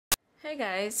Hey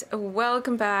guys,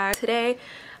 welcome back. Today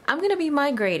I'm going to be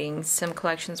migrating some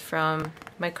collections from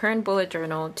my current bullet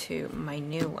journal to my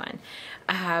new one.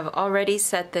 I have already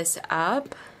set this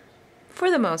up for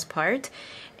the most part,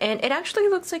 and it actually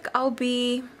looks like I'll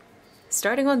be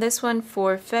starting on this one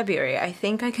for February. I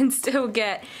think I can still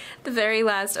get the very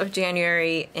last of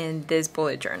January in this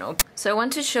bullet journal. So I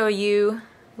want to show you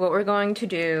what we're going to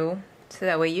do so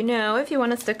that way you know if you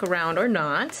want to stick around or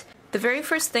not. The very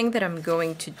first thing that I'm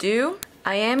going to do,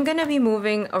 I am going to be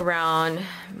moving around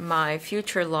my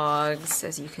future logs.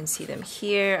 As you can see them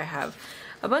here, I have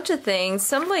a bunch of things,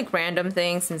 some like random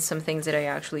things and some things that I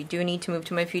actually do need to move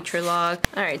to my future log.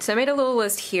 Alright, so I made a little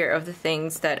list here of the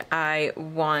things that I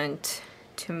want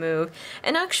to move.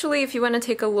 And actually, if you want to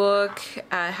take a look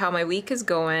at how my week is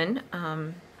going,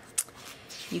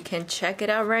 you can check it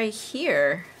out right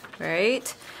here,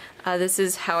 right? This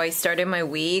is how I started my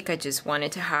week. I just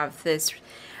wanted to have this.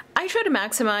 I try to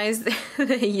maximize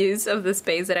the use of the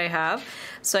space that I have.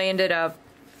 So I ended up,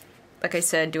 like I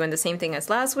said, doing the same thing as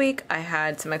last week. I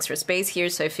had some extra space here,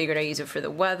 so I figured I'd use it for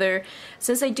the weather.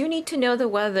 Since I do need to know the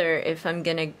weather if I'm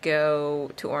gonna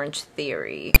go to Orange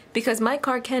Theory, because my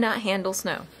car cannot handle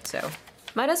snow. So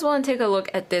might as well take a look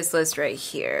at this list right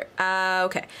here.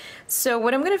 Okay, so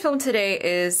what I'm gonna film today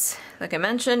is, like I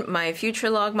mentioned, my future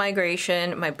log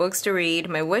migration, my books to read,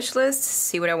 my wish list,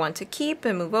 see what I want to keep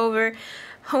and move over,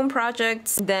 home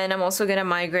projects. Then I'm also gonna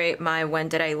migrate my when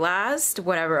did I last,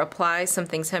 whatever applies. Some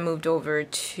things have moved over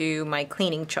to my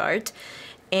cleaning chart.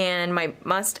 And my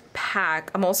must pack,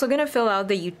 I'm also gonna fill out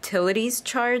the utilities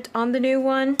chart on the new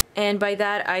one. And by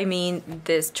that I mean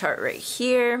this chart right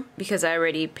here, because I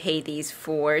already paid these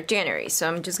for January. So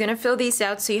I'm just gonna fill these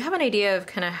out so you have an idea of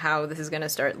kind of how this is gonna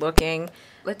start looking.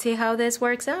 Let's see how this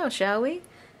works out, shall we?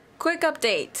 Quick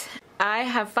update. I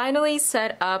have finally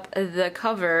set up the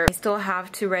cover. I still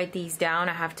have to write these down.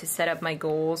 I have to set up my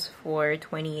goals for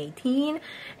 2018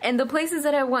 and the places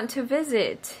that I want to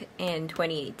visit in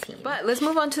 2018. But let's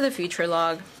move on to the future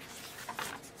log,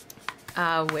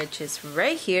 which is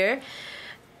right here.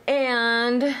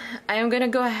 And I am gonna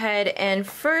go ahead and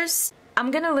first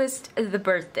I'm gonna list the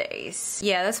birthdays.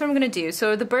 Yeah, that's what I'm gonna do.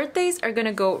 So the birthdays are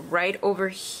gonna go right over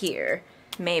here.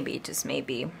 Maybe, just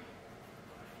maybe.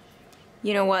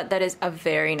 You know what? That is a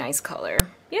very nice color.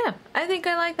 Yeah, I think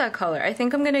I like that color. I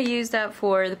think I'm gonna use that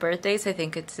for the birthdays. I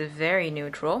think it's very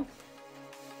neutral.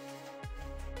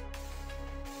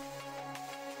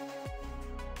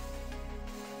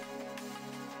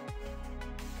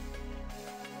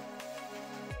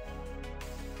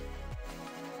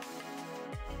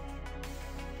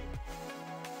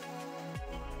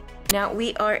 Now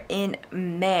we are in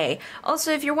May.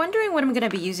 Also, if you're wondering what I'm going to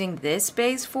be using this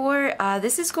space for,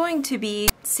 this is going to be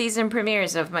season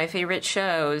premieres of my favorite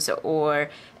shows or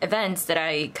events that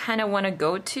I kind of want to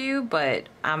go to, but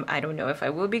I don't know if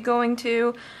I will be going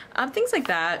to. Things like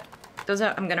that. Those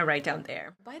I'm going to write down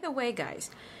there. By the way,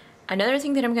 guys, another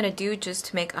thing that I'm going to do just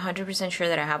to make 100% sure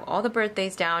that I have all the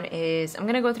birthdays down is I'm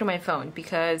going to go through my phone,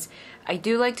 because I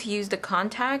do like to use the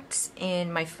contacts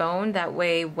in my phone. That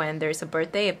way when there's a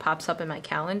birthday, it pops up in my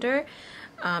calendar.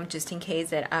 Just in case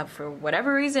that for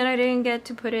whatever reason I didn't get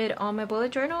to put it on my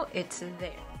bullet journal, it's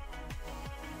there.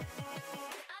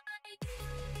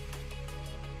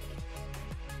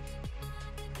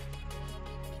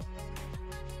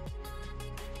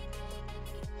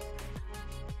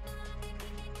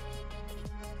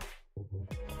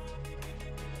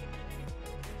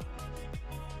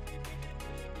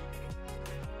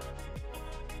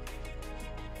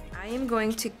 I am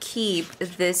going to keep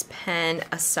this pen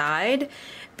aside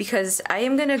because I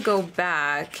am gonna go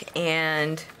back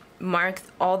and mark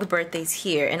all the birthdays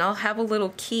here, and I'll have a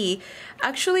little key.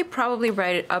 Actually, probably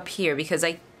write it up here, because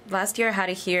last year I had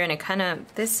it here and it kind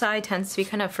of, this side tends to be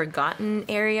kind of forgotten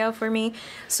area for me.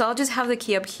 So I'll just have the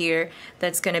key up here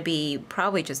that's gonna be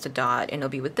probably just a dot, and it'll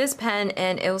be with this pen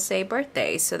and it'll say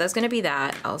birthday. So that's gonna be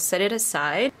that. I'll set it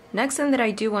aside. Next thing that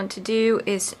I do want to do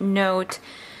is note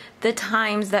the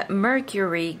times that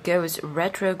Mercury goes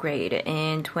retrograde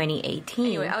in 2018.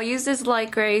 Anyway, I'll use this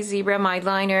light gray zebra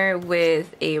eyeliner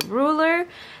with a ruler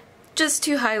just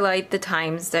to highlight the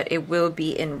times that it will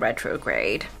be in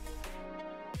retrograde.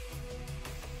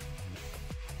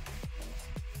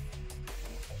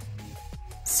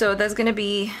 So that's gonna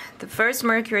be the first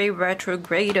Mercury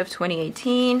retrograde of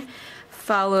 2018,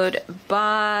 followed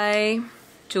by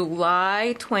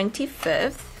July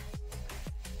 25th.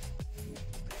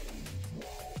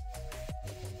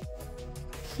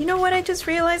 You know what I just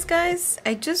realized, guys?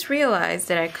 I just realized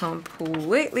that I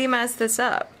completely messed this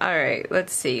up. All right,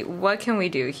 let's see. What can we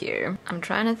do here? I'm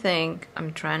trying to think,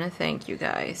 you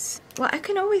guys. Well, I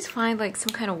can always find like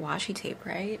some kind of washi tape,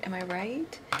 right? Am I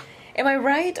right? Am I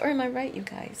right or am I right, you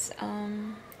guys?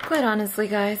 Quite honestly,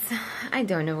 guys, I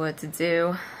don't know what to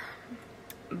do.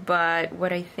 But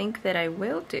what I think that I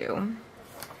will do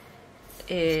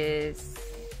is...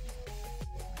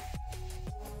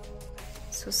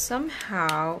 So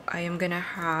somehow I am gonna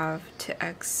have to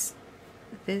X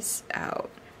this out.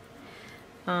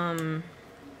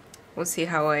 We'll see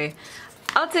how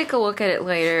I'll take a look at it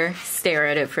later, stare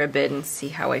at it for a bit and see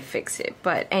how I fix it.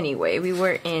 But anyway, we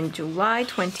were in July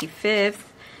 25th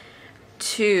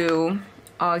to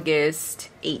August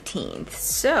 18th.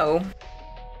 So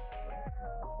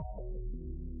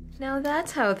now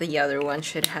that's how the other one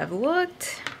should have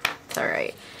looked. It's all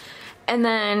right. And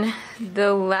then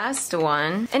the last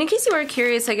one, and in case you were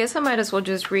curious, I guess I might as well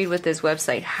just read what this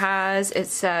website has. It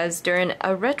says, during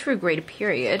a retrograde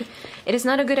period, it is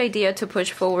not a good idea to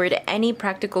push forward any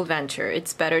practical venture.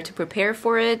 It's better to prepare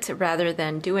for it rather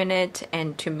than doing it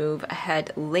and to move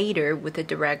ahead later with the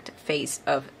direct face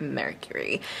of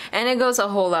Mercury. And it goes a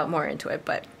whole lot more into it,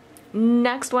 but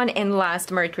next one and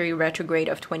last Mercury retrograde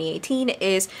of 2018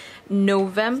 is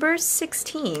November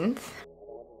 16th.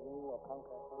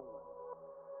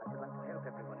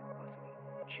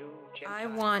 I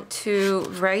want to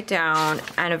write down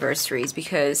anniversaries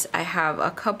because I have a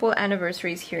couple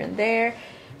anniversaries here and there.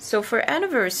 So for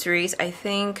anniversaries, I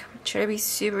think, should I be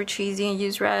super cheesy and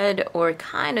use red or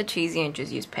kind of cheesy and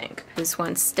just use pink? This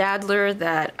one's Stadler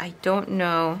that I don't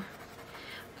know.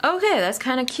 Okay, that's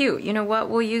kind of cute. You know what?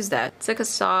 We'll use that. It's like a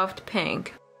soft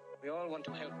pink. We all want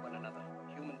to help one another.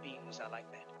 Human beings are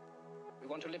like that. We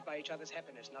want to live by each other's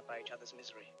happiness, not by each other's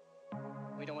misery.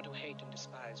 We don't want to hate and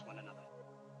despise one another.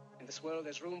 In this world,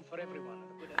 there's room for everyone.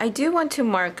 I do want to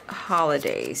mark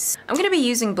holidays. I'm going to be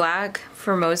using black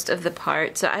for most of the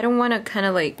part, so I don't want to kind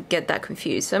of like get that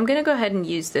confused. So I'm going to go ahead and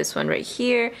use this one right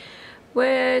here,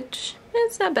 which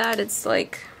it's not bad. It's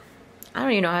like, I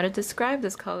don't even know how to describe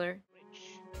this color.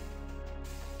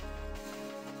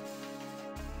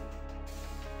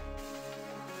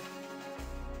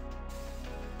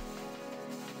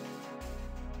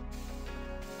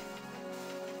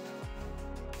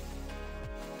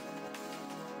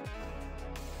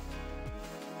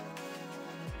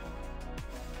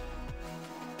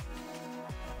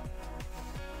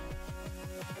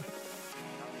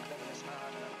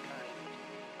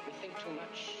 Too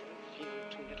much and feel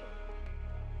too little.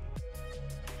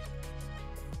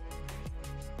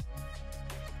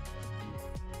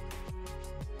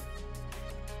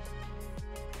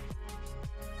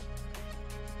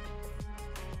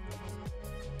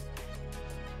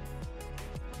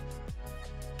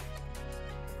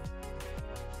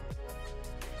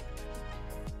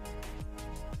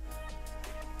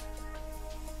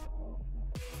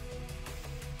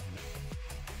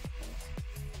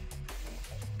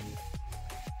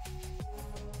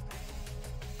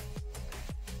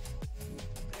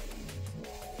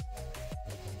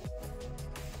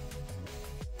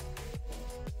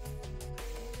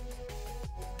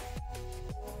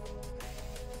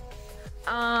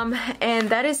 And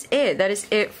that is it. That is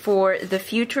it for the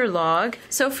future log.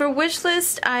 So for wish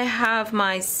list, I have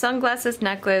my sunglasses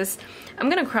necklace. I'm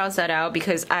gonna cross that out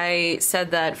because I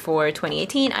said that for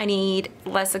 2018 I need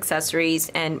less accessories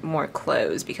and more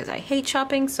clothes because I hate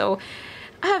shopping. So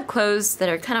I have clothes that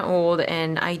are kind of old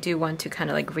and I do want to kind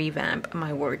of like revamp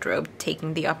my wardrobe,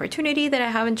 taking the opportunity that I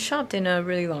haven't shopped in a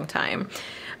really long time.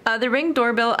 The Ring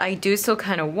doorbell, I do still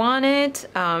kind of want it.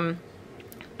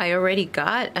 I already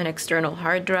got an external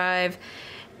hard drive,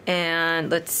 and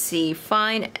let's see,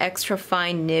 fine, extra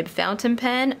fine nib fountain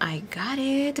pen, I got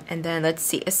it. And then let's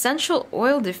see, essential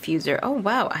oil diffuser. Oh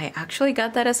wow, I actually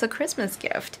got that as a Christmas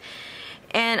gift.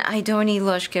 And I don't need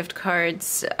Lush gift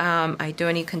cards, I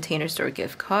don't need Container Store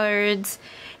gift cards.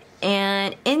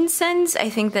 And incense,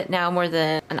 I think that now more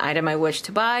than an item I wish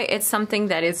to buy, it's something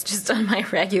that is just on my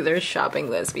regular shopping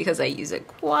list because I use it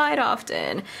quite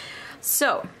often.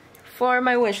 So, for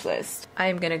my wish list,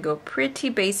 I'm gonna go pretty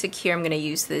basic here. I'm gonna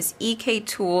use this EK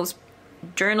Tools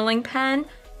journaling pen.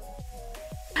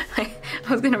 I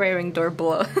was gonna write Ring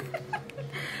doorbell.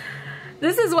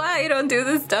 This is why I don't do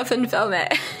this stuff and film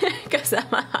it, because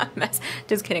I'm a hot mess.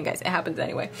 Just kidding, guys, it happens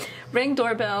anyway. Ring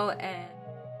doorbell and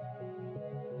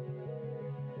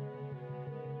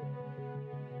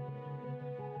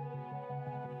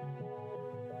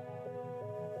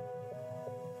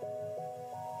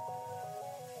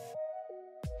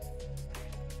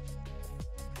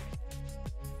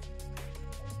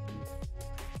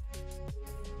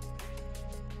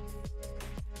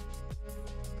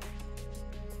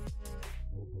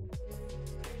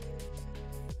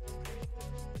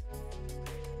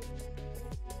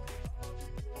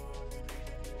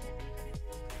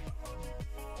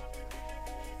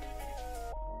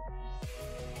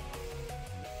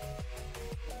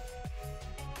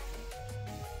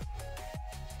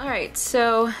Alright,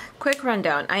 so quick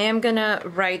rundown. I am gonna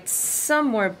write some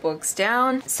more books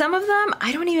down. Some of them,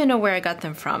 I don't even know where I got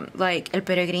them from. Like El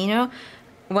Peregrino,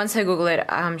 once I Google it,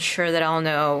 I'm sure that I'll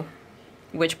know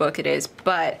which book it is.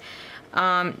 But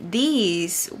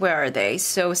these, where are they?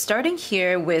 So starting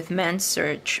here with Man's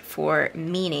Search for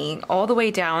Meaning, all the way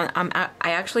down, I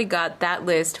actually got that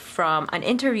list from an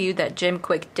interview that Jim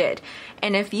Kwik did.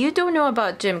 And if you don't know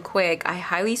about Jim Kwik, I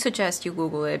highly suggest you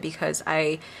Google it because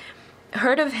I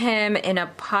heard of him in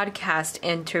a podcast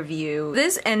interview.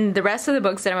 This and the rest of the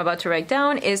books that I'm about to write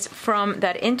down is from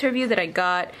that interview that I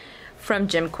got from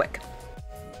Jim Kwik.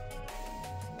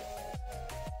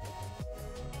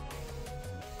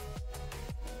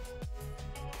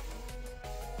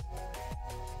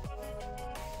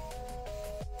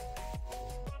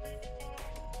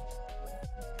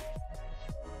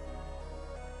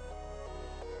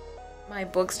 My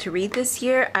books to read this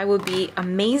year, I will be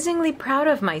amazingly proud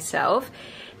of myself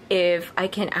if I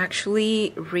can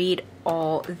actually read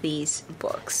all these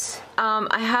books.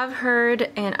 I have heard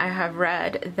and I have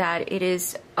read that it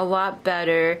is a lot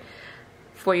better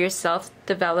for your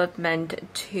self-development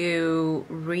to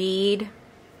read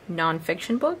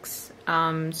non-fiction books.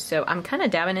 So I'm kind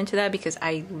of dabbing into that because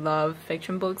I love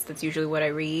fiction books. That's usually what I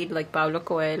read, like Paulo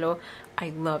Coelho. I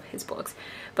love his books.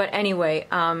 But anyway,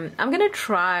 I'm gonna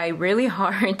try really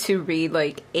hard to read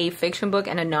like a fiction book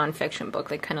and a non-fiction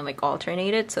book, like kind of like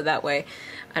alternated, so that way,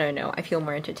 I don't know, I feel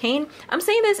more entertained. I'm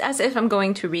saying this as if I'm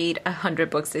going to read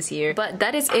 100 books this year, but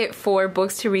that is it for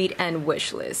books to read and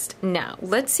wish list. Now,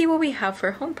 let's see what we have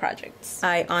for home projects.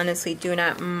 I honestly do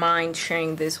not mind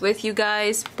sharing this with you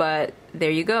guys, but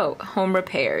there you go, home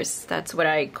repairs. That's what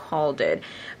I called it.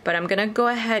 But I'm gonna go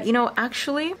ahead, you know,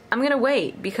 actually, I'm gonna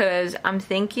wait because I'm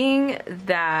thinking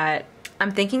that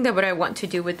what I want to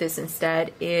do with this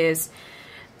instead is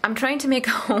I'm trying to make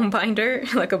a home binder,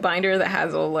 like a binder that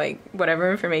has all like whatever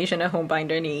information a home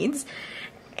binder needs.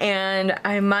 And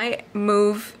I might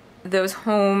move those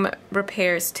home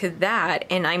repairs to that,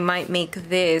 and I might make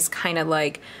this kind of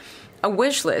like a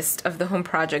wish list of the home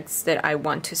projects that I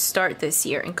want to start this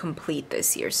year and complete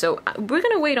this year. So we're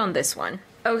gonna wait on this one.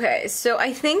 Okay, so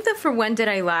I think that for When Did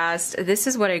I Last, this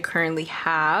is what I currently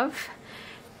have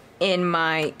in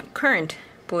my current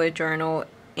bullet journal.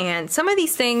 And some of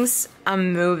these things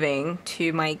I'm moving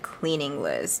to my cleaning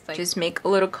list. Like, just make a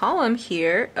little column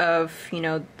here of, you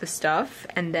know, the stuff,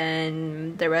 and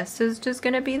then the rest is just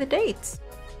gonna be the dates.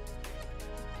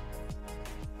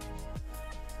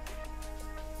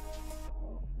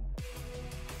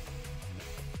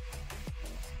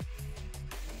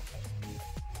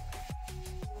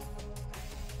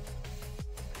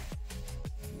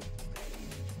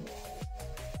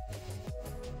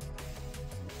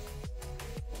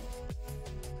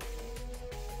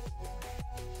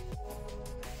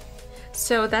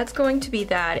 So that's going to be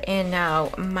that. And now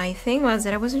my thing was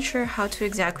that I wasn't sure how to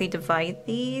exactly divide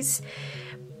these,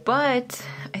 but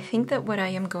I think that what I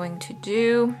am going to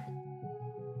do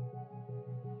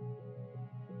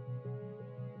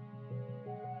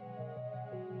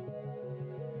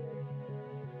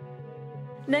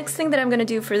next thing that I'm gonna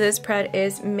do for this spread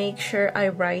is make sure I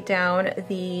write down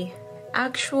the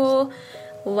actual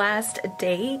last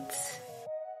dates.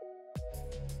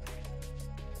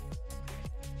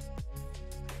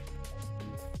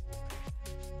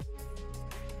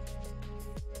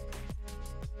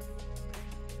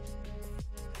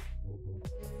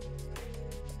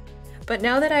 But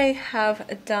now that I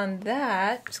have done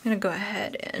that, I'm just gonna go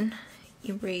ahead and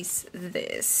erase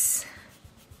this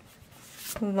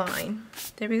line.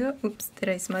 There we go. Oops, did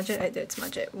I smudge it? I did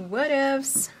smudge it.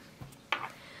 Whatevs.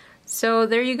 So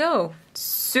there you go.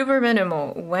 Super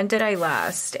minimal. When did I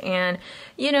last? And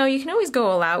you know, you can always go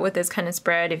all out with this kind of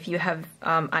spread if you have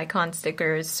icon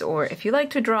stickers, or if you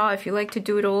like to draw, if you like to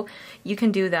doodle, you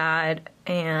can do that,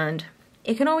 and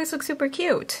it can always look super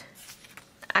cute.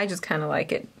 I just kind of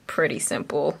like it pretty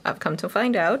simple, I've come to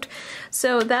find out.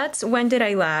 So that's When Did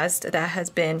I Last. That has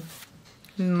been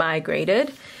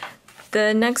migrated.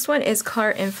 The next one is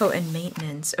car info and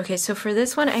maintenance. Okay, so for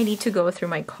this one, I need to go through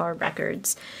my car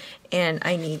records, and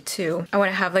I want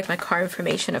to have like my car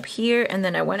information up here, and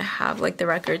then I want to have like the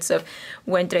records of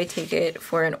when did I take it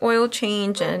for an oil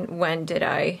change and when did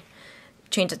I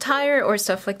change a tire or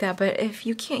stuff like that. But if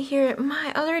you can't hear it,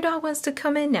 my other dog wants to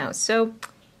come in now. So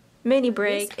mini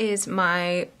break is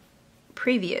my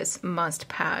previous must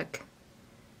pack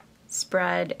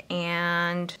spread,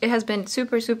 and it has been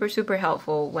super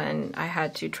helpful when I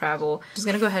had to travel. I'm just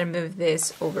gonna go ahead and move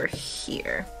this over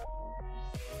here.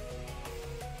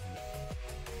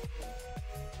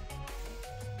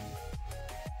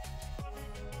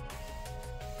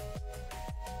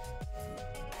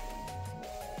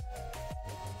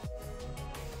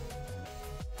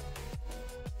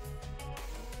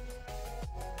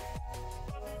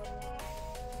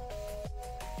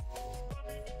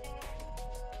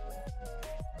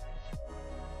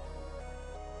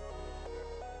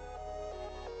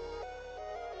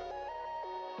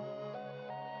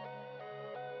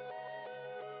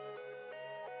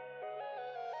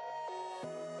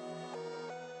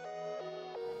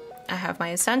 I have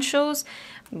my essentials,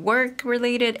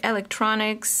 work-related,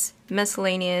 electronics,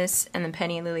 miscellaneous, and then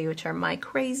Penny and Lily, which are my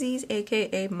crazies,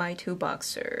 aka my 2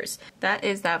 boxers. That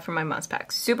is that for my must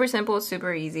pack. Super simple,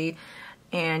 super easy,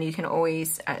 and you can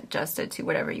always adjust it to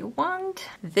whatever you want.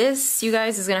 This, you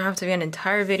guys, is gonna have to be an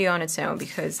entire video on its own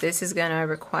because this is gonna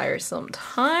require some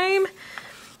time.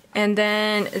 And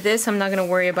then this I'm not gonna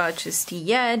worry about just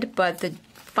yet, but the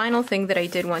final thing that I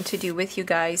did want to do with you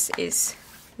guys is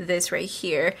this right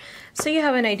here, so you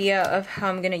have an idea of how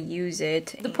I'm gonna use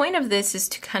it. The point of this is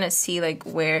to kind of see like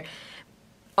where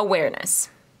awareness.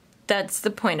 That's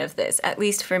the point of this, at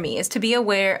least for me, is to be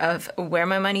aware of where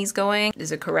my money's going.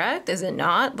 Is it correct? Is it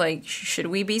not? Like, should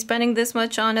we be spending this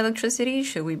much on electricity?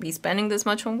 Should we be spending this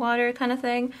much on water, kind of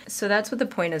thing? So that's what the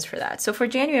point is for that. So for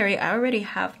January, I already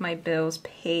have my bills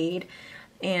paid,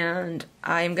 and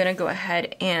I'm gonna go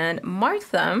ahead and mark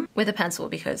them with a pencil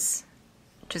because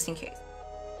just in case.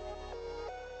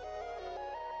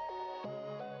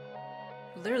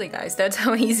 Literally, guys, that's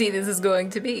how easy this is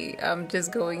going to be. I'm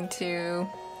just going to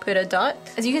put a dot.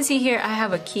 As you can see here, I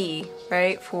have a key,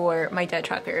 right, for my debt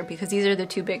tracker because these are the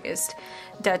 2 biggest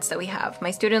debts that we have, my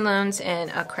student loans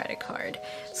and a credit card.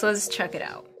 So let's check it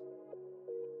out.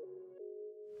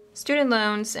 Student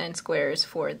loans and squares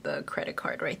for the credit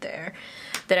card right there,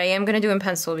 that I am gonna do in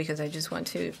pencil because I just want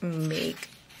to make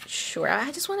sure.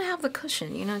 I just want to have the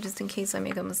cushion, you know, just in case I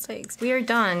make a mistake. We are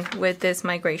done with this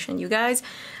migration, you guys.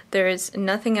 There is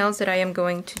nothing else that I am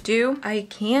going to do. I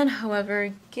can,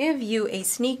 however, give you a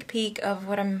sneak peek of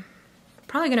what I'm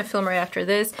probably gonna film right after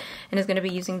this, and is gonna be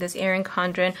using this Erin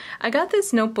Condren. I got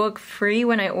this notebook free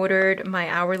when I ordered my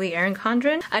hourly Erin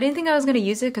Condren. I didn't think I was gonna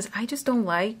use it because I just don't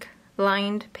like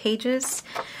lined pages,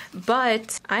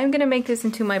 but I'm gonna make this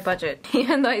into my budget.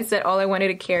 Even though I said all I wanted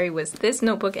to carry was this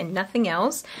notebook and nothing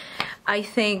else, I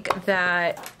think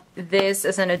that this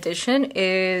as an addition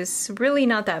is really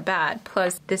not that bad.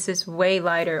 Plus, this is way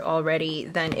lighter already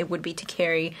than it would be to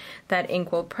carry that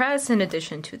inkwell press in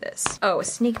addition to this. Oh, a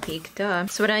sneak peek, duh.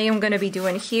 So what I am gonna be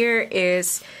doing here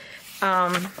is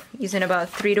using about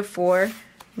 3 to 4,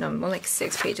 no, more like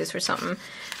 6 pages or something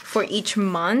for each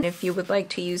month. If you would like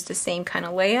to use the same kind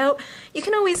of layout, you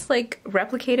can always like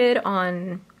replicate it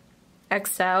on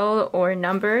Excel or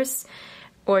Numbers,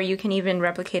 or you can even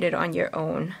replicate it on your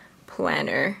own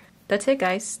planner. That's it,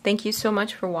 guys. Thank you so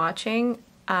much for watching.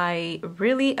 I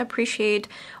really appreciate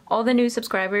all the new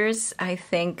subscribers. I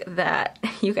think that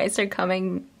you guys are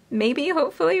coming, maybe,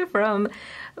 hopefully, from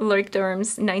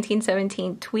Lurkdorm's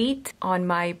 1917 tweet on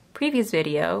my previous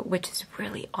video, which is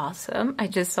really awesome. I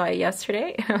just saw it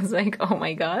yesterday and I was like, oh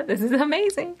my god, this is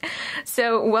amazing.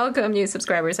 So welcome, new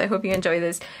subscribers. I hope you enjoy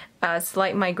this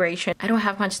slight migration. I don't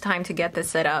have much time to get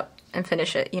this set up and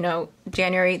finish it. You know,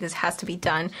 January, this has to be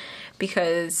done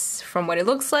because from what it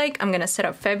looks like, I'm gonna set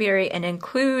up February and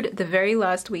include the very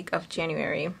last week of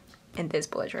January in this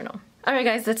bullet journal. Alright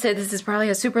guys, that's it. This is probably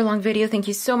a super long video. Thank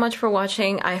you so much for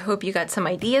watching. I hope you got some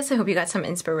ideas. I hope you got some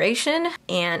inspiration.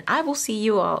 And I will see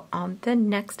you all on the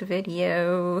next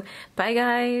video. Bye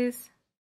guys!